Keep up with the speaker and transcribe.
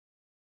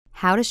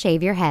how to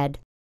shave your head.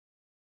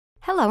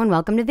 Hello and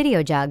welcome to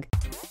Videojug.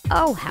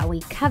 Oh, how we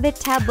covet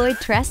tabloid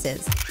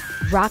tresses,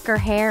 rocker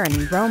hair,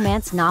 and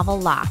romance novel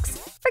locks.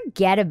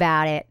 Forget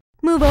about it.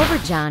 Move over,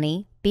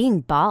 Johnny. Being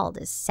bald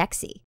is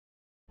sexy.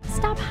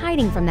 Stop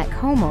hiding from that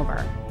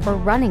comb-over or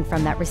running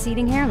from that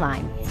receding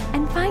hairline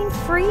and find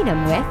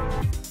freedom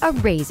with a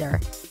razor.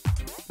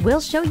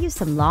 We'll show you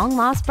some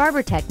long-lost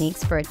barber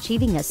techniques for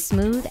achieving a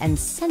smooth and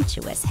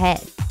sensuous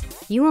head.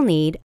 You will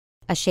need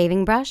a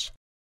shaving brush,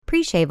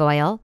 pre-shave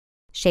oil,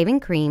 shaving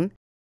cream,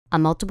 a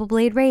multiple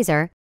blade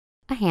razor,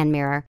 a hand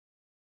mirror.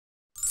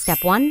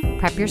 Step 1.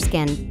 Prep your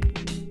skin.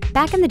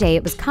 Back in the day,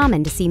 it was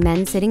common to see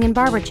men sitting in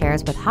barber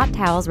chairs with hot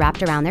towels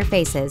wrapped around their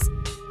faces.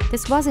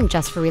 This wasn't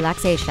just for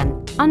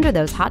relaxation. Under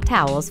those hot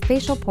towels,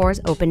 facial pores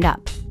opened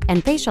up,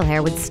 and facial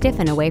hair would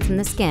stiffen away from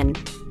the skin,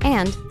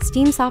 and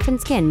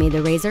steam-softened skin made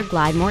the razor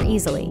glide more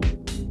easily.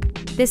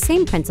 This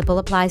same principle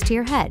applies to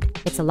your head.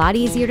 It's a lot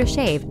easier to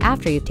shave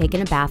after you've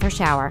taken a bath or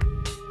shower.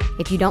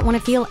 If you don't want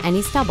to feel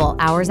any stubble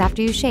hours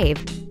after you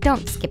shave,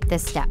 don't skip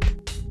this step.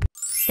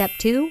 Step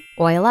 2.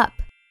 Oil up.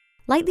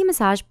 Lightly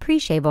massage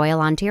pre-shave oil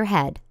onto your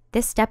head.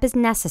 This step is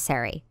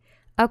necessary.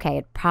 Okay,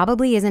 it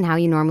probably isn't how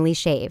you normally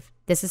shave.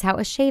 This is how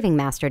a shaving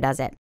master does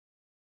it.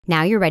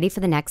 Now you're ready for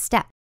the next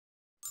step.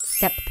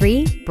 Step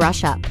 3.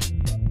 Brush up.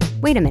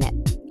 Wait a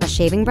minute, a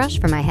shaving brush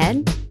for my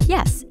head?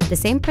 Yes, the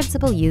same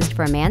principle used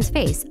for a man's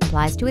face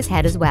applies to his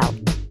head as well.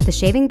 The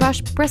shaving brush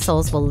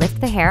bristles will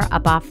lift the hair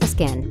up off the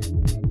skin.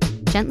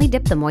 Gently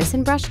dip the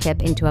moistened brush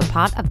tip into a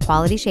pot of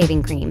quality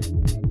shaving cream.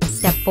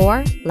 Step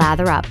 4.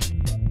 Lather up.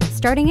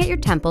 Starting at your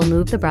temple,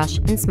 move the brush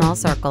in small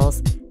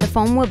circles. The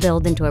foam will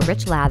build into a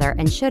rich lather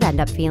and should end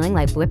up feeling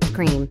like whipped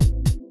cream.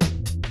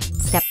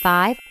 Step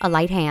 5. A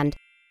light hand.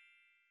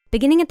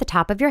 Beginning at the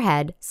top of your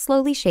head,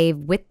 slowly shave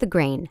with the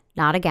grain,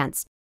 not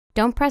against.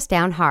 Don't press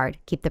down hard.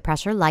 Keep the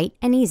pressure light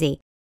and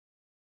easy.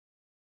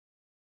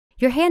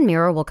 Your hand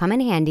mirror will come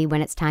in handy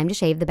when it's time to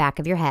shave the back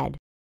of your head.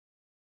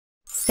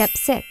 Step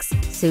 6.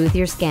 Soothe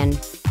your skin.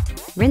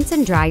 Rinse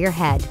and dry your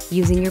head.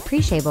 Using your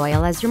pre-shave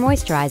oil as your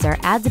moisturizer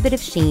adds a bit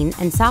of sheen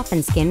and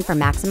softens skin for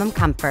maximum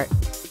comfort.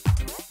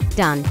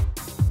 Done.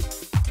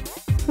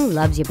 Who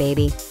loves you,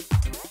 baby?